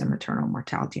disparities in maternal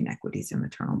mortality and equities in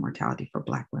maternal mortality for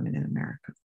Black women in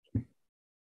America.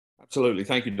 Absolutely.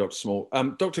 Thank you, Dr. Small.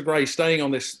 Dr. Gray, staying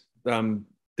on this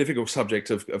difficult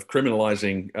subject of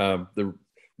criminalizing the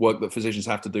work that physicians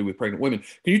have to do with pregnant women,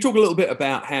 can you talk a little bit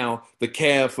about how the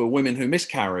care for women who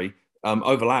miscarry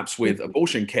overlaps with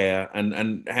abortion care,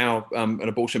 and how an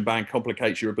abortion ban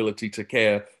complicates your ability to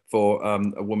care for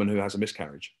a woman who has a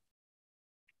miscarriage?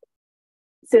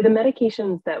 So the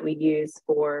medications that we use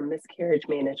for miscarriage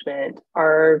management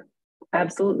are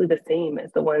absolutely the same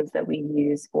as the ones that we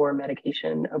use for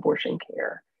medication abortion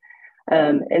care.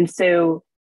 And so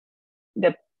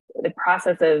the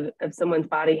process of someone's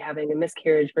body having a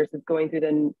miscarriage versus going through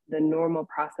the normal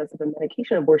process of a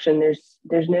medication abortion,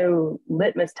 there's no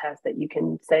litmus test that you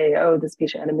can say, oh, this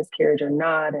patient had a miscarriage or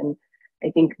not. And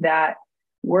I think that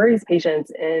worries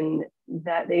patients, and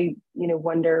that they,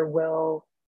 wonder, will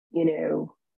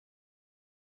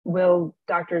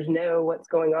doctors know what's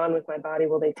going on with my body?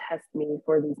 Will they test me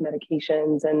for these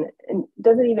medications? And it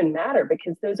doesn't even matter,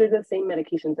 because those are the same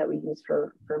medications that we use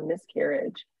for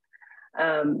miscarriage.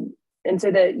 And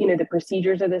so that, the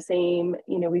procedures are the same.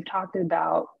 We've talked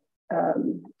about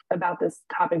this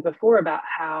topic before, about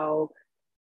how,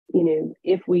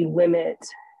 if we limit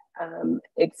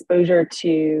exposure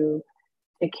to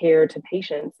care to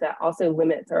patients, that also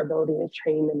limits our ability to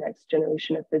train the next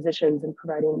generation of physicians in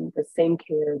providing the same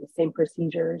care, the same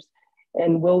procedures.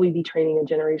 And will we be training a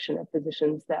generation of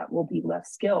physicians that will be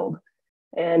less skilled?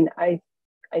 And I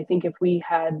think if we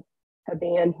had a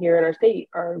ban here in our state,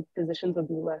 our physicians would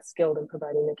be less skilled in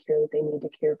providing the care that they need to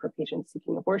care for patients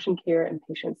seeking abortion care and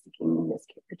patients seeking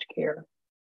miscarriage care.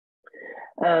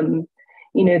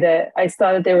 That I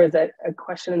saw that there was a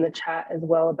question in the chat as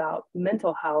well about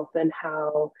mental health and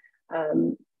how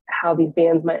these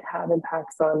bans might have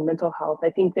impacts on mental health. I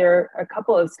think there are a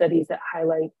couple of studies that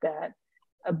highlight that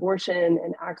abortion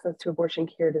and access to abortion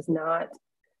care does not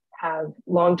have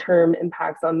long-term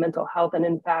impacts on mental health. And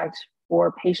in fact,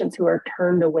 for patients who are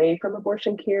turned away from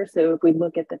abortion care, so if we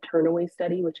look at the Turnaway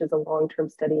study, which is a long-term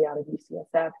study out of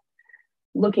UCSF,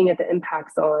 looking at the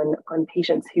impacts on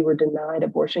patients who were denied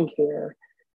abortion care,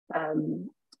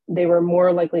 they were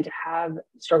more likely to have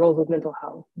struggles with mental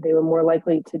health. They were more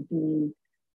likely to be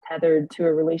tethered to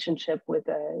a relationship with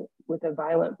a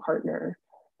violent partner.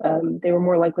 They were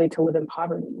more likely to live in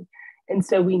poverty. And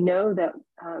so we know that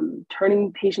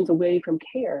turning patients away from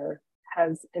care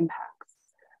has impacts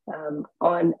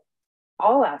on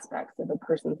all aspects of a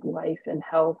person's life and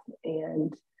health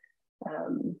and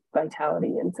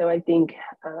vitality. And so I think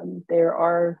there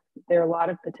are a lot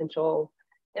of potential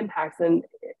impacts, and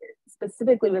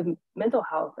specifically with mental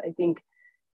health, I think,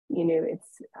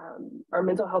 it's our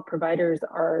mental health providers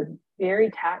are very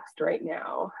taxed right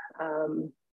now.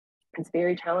 It's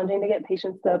very challenging to get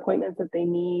patients the appointments that they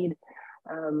need.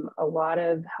 A lot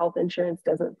of health insurance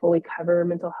doesn't fully cover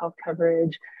mental health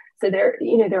coverage. So there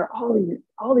are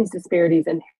all these disparities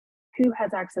in who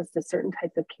has access to certain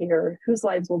types of care, whose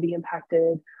lives will be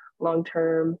impacted long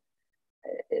term.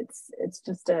 It's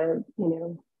just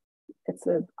it's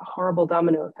a horrible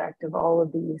domino effect of all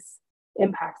of these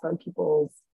impacts on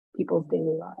people's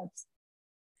daily lives.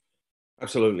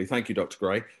 Absolutely. Thank you, Dr.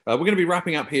 Gray. We're going to be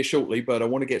wrapping up here shortly, but I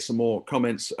want to get some more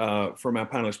comments from our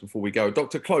panelists before we go.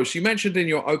 Dr. Close, you mentioned in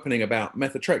your opening about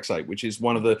methotrexate, which is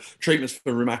one of the treatments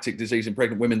for rheumatic disease in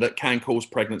pregnant women that can cause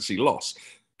pregnancy loss.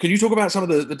 Can you talk about some of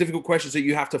the difficult questions that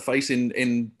you have to face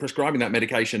in prescribing that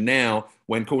medication now,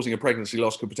 when causing a pregnancy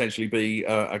loss could potentially be,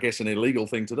 I guess, an illegal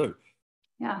thing to do?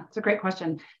 Yeah, it's a great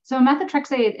question. So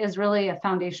methotrexate is really a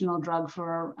foundational drug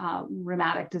for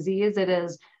rheumatic disease. It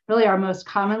is really our most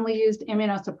commonly used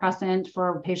immunosuppressant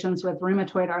for patients with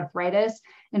rheumatoid arthritis.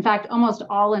 In fact, almost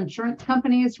all insurance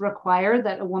companies require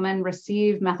that a woman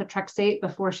receive methotrexate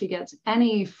before she gets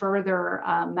any further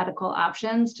medical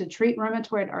options to treat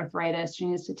rheumatoid arthritis. She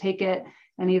needs to take it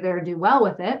and either do well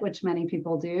with it, which many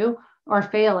people do, or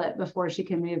fail it before she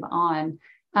can move on.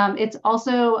 It's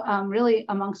also really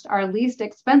amongst our least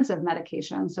expensive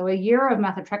medications. So a year of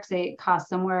methotrexate costs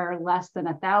somewhere less than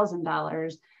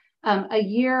 $1,000. A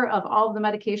year of all of the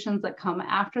medications that come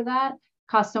after that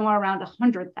costs somewhere around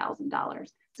 $100,000.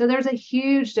 So there's a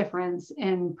huge difference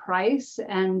in price.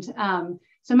 And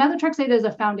so methotrexate is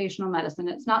a foundational medicine.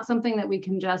 It's not something that we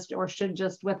can just or should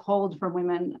just withhold from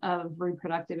women of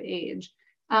reproductive age.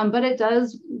 But it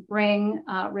does bring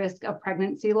risk of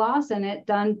pregnancy loss, and it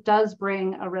does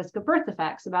bring a risk of birth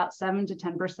defects. About 7 to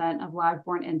 10% of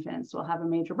live-born infants will have a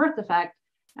major birth defect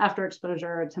after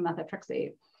exposure to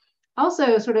methotrexate.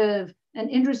 Also, sort of an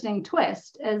interesting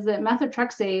twist is that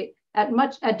methotrexate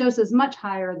at doses much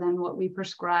higher than what we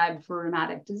prescribe for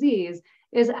rheumatic disease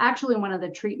is actually one of the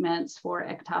treatments for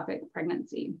ectopic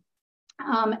pregnancy.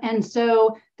 And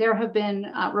so there have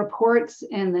been reports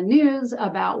in the news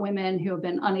about women who have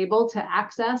been unable to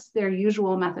access their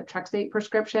usual methotrexate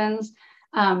prescriptions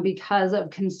because of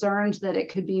concerns that it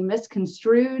could be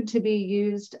misconstrued to be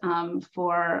used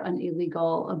for an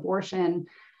illegal abortion.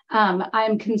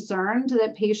 I'm concerned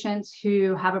that patients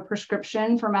who have a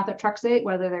prescription for methotrexate,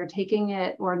 whether they're taking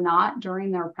it or not during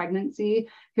their pregnancy,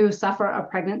 who suffer a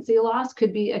pregnancy loss,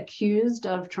 could be accused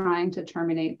of trying to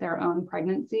terminate their own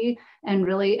pregnancy and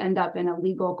really end up in a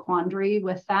legal quandary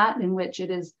with that, in which it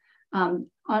is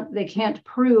they can't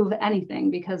prove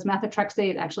anything, because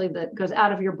methotrexate actually that goes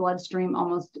out of your bloodstream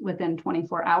almost within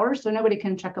 24 hours. So nobody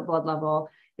can check a blood level.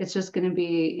 It's just going to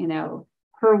be, you know,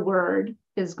 her word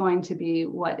is going to be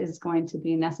what is going to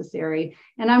be necessary.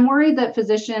 And I'm worried that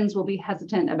physicians will be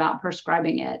hesitant about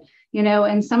prescribing it. You know,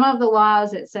 in some of the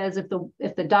laws, it says if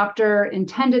the doctor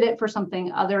intended it for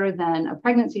something other than a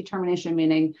pregnancy termination,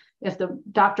 meaning if the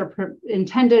doctor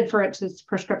intended for its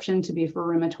prescription to be for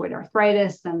rheumatoid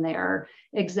arthritis, then they're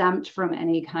exempt from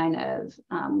any kind of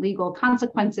legal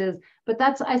consequences. But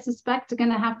that's, I suspect, going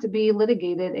to have to be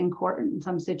litigated in court in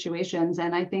some situations.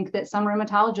 And I think that some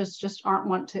rheumatologists just aren't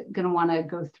going to want to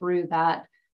go through that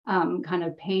kind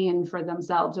of pain for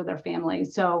themselves or their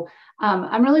families. So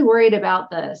I'm really worried about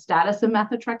the status of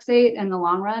methotrexate in the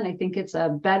long run. I think it's a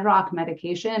bedrock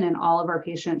medication and all of our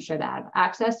patients should have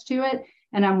access to it.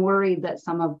 And I'm worried that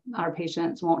some of our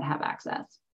patients won't have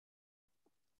access.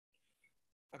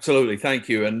 Absolutely, thank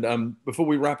you. And before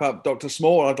we wrap up, Dr.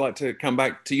 Small, I'd like to come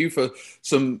back to you for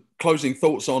some closing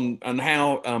thoughts on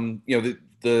how you know,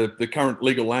 the current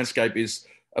legal landscape is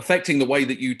affecting the way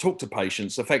that you talk to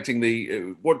patients, affecting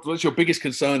the what's your biggest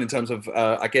concern in terms of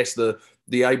I guess the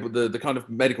kind of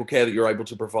medical care that you're able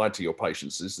to provide to your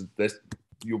patients.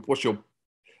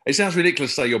 It sounds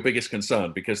ridiculous to say your biggest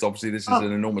concern, because obviously this is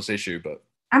an enormous issue, but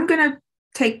I'm going to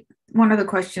take one of the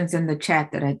questions in the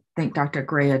chat that I think Dr.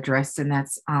 Gray addressed, and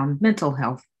that's mental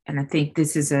health. And I think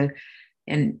this is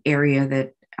an area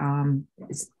that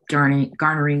is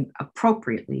garnering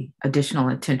appropriately additional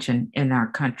attention in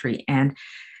our country. And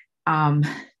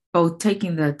both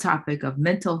taking the topic of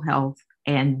mental health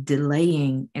and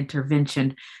delaying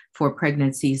intervention for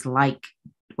pregnancies, like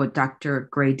what Dr.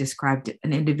 Gray described,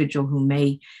 an individual who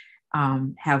may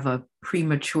have a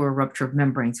premature rupture of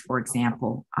membranes, for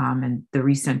example. And the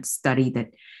recent study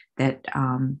that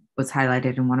was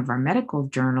highlighted in one of our medical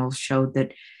journals showed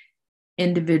that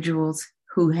individuals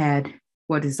who had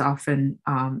what is often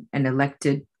an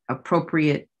elected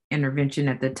appropriate intervention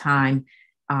at the time,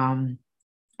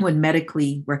 when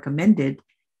medically recommended,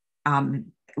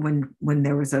 when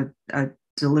there was a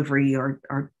delivery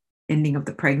or ending of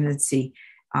the pregnancy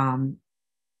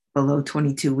below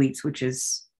 22 weeks, which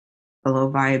is below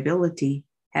viability,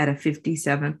 had a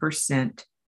 57%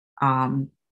 or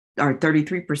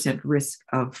 33% risk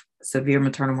of severe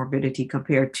maternal morbidity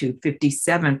compared to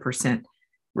 57%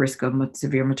 risk of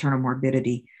severe maternal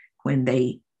morbidity when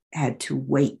they had to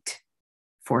wait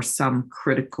for some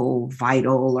critical,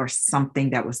 vital, or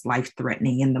something that was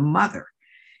life-threatening in the mother.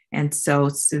 And so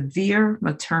severe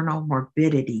maternal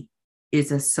morbidity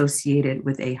is associated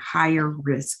with a higher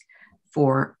risk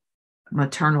for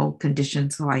maternal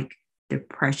conditions like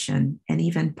depression and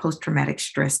even post-traumatic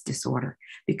stress disorder,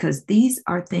 because these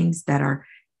are things that are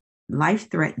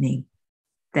life-threatening,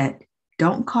 that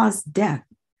don't cause death,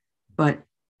 but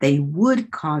they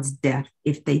would cause death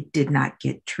if they did not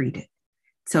get treated.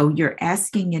 So you're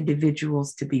asking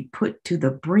individuals to be put to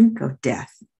the brink of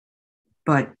death,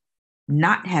 but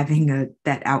not having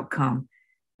that outcome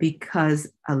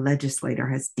because a legislator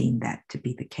has deemed that to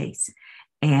be the case.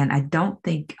 And I don't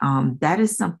think that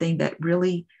is something that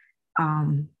really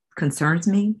concerns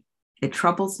me. It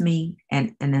troubles me.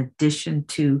 And in addition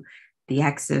to the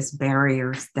access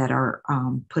barriers that are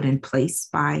put in place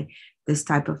by this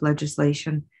type of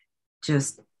legislation,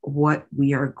 just what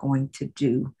we are going to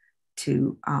do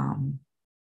to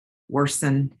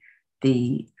worsen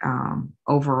the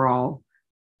overall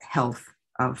health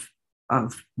of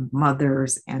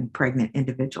mothers and pregnant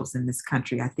individuals in this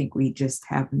country. I think we just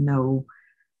have no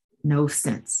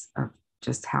sense of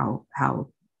just how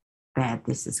bad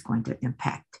this is going to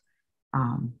impact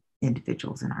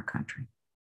individuals in our country.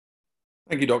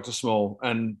 Thank you, Dr. Small.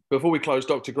 And before we close,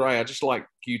 Dr. Gray, I'd just like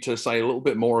you to say a little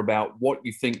bit more about what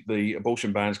you think the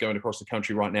abortion bans going across the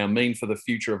country right now mean for the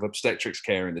future of obstetrics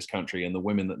care in this country and the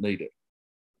women that need it.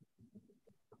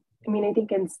 I mean, I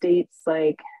think in states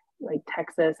like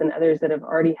Texas and others that have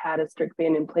already had a strict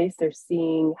ban in place, they're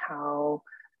seeing how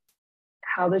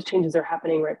those changes are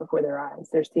happening right before their eyes.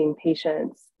 They're seeing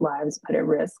patients' lives put at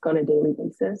risk on a daily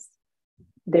basis.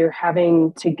 They're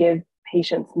having to give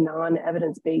patients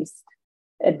non-evidence-based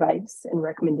advice and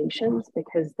recommendations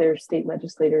because their state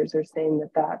legislators are saying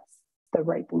that that's the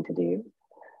right thing to do.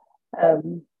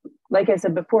 Like I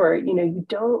said before, you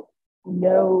don't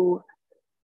know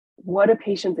what a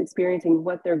patient's experiencing,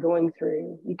 what they're going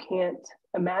through. You can't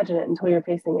imagine it until you're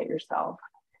facing it yourself.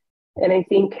 And I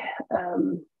think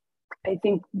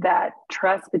that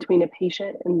trust between a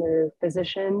patient and their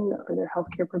physician or their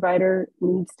healthcare provider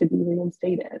needs to be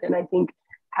reinstated. And I think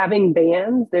having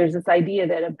bans, there's this idea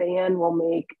that a ban will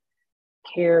make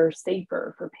care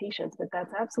safer for patients, but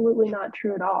that's absolutely not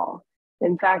true at all.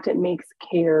 In fact, it makes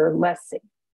care less safe.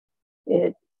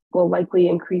 It will likely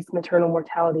increase maternal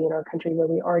mortality in our country, where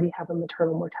we already have a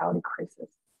maternal mortality crisis.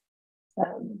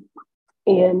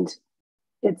 And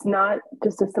it's not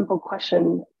just a simple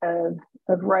question of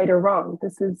right or wrong.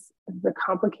 This is a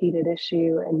complicated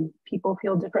issue, and people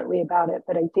feel differently about it.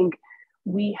 But I think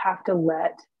we have to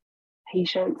let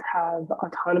patients have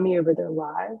autonomy over their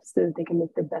lives so that they can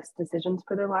make the best decisions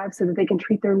for their lives, so that they can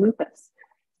treat their lupus,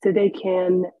 so they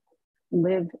can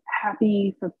live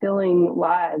happy, fulfilling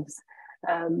lives,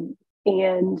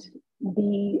 and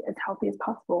be as healthy as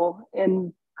possible.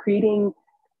 And creating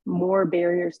more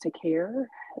barriers to care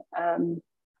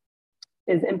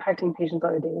is impacting patients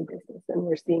on a daily basis, and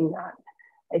we're seeing that.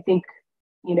 I think,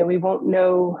 we won't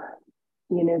know,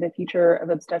 the future of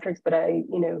obstetrics, but I,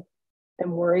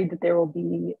 am worried that there will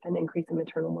be an increase in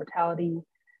maternal mortality.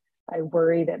 I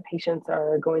worry that patients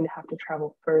are going to have to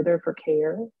travel further for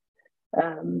care.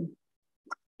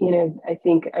 I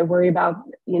think I worry about,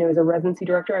 as a residency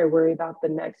director, I worry about the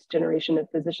next generation of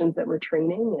physicians that we're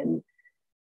training. And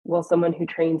will someone who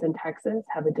trains in Texas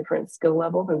have a different skill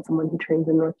level than someone who trains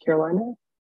in North Carolina?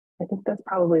 I think that's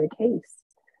probably the case.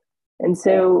 And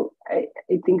so I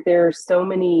think there are so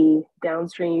many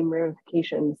downstream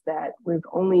ramifications that we've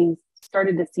only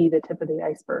started to see the tip of the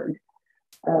iceberg.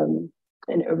 And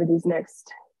over these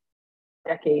next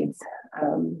decades,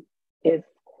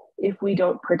 if we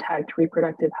don't protect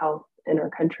reproductive health in our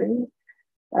country,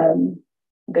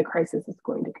 the crisis is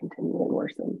going to continue and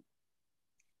worsen.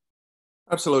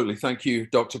 Absolutely. Thank you,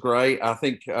 Dr. Gray. I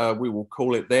think we will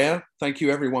call it there. Thank you,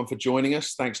 everyone, for joining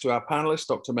us. Thanks to our panelists,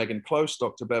 Dr. Megan Close,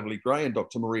 Dr. Beverly Gray, and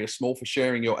Dr. Maria Small, for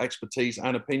sharing your expertise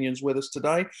and opinions with us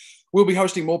today. We'll be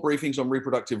hosting more briefings on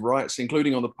reproductive rights,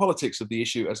 including on the politics of the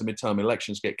issue as the midterm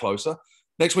elections get closer.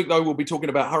 Next week, though, we'll be talking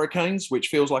about hurricanes, which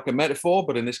feels like a metaphor,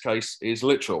 but in this case is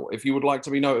literal. If you would like to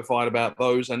be notified about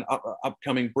those and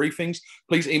upcoming briefings,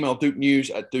 please email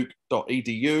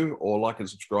dukenews@duke.edu or like and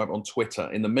subscribe on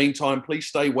Twitter. In the meantime, please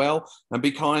stay well and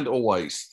be kind always.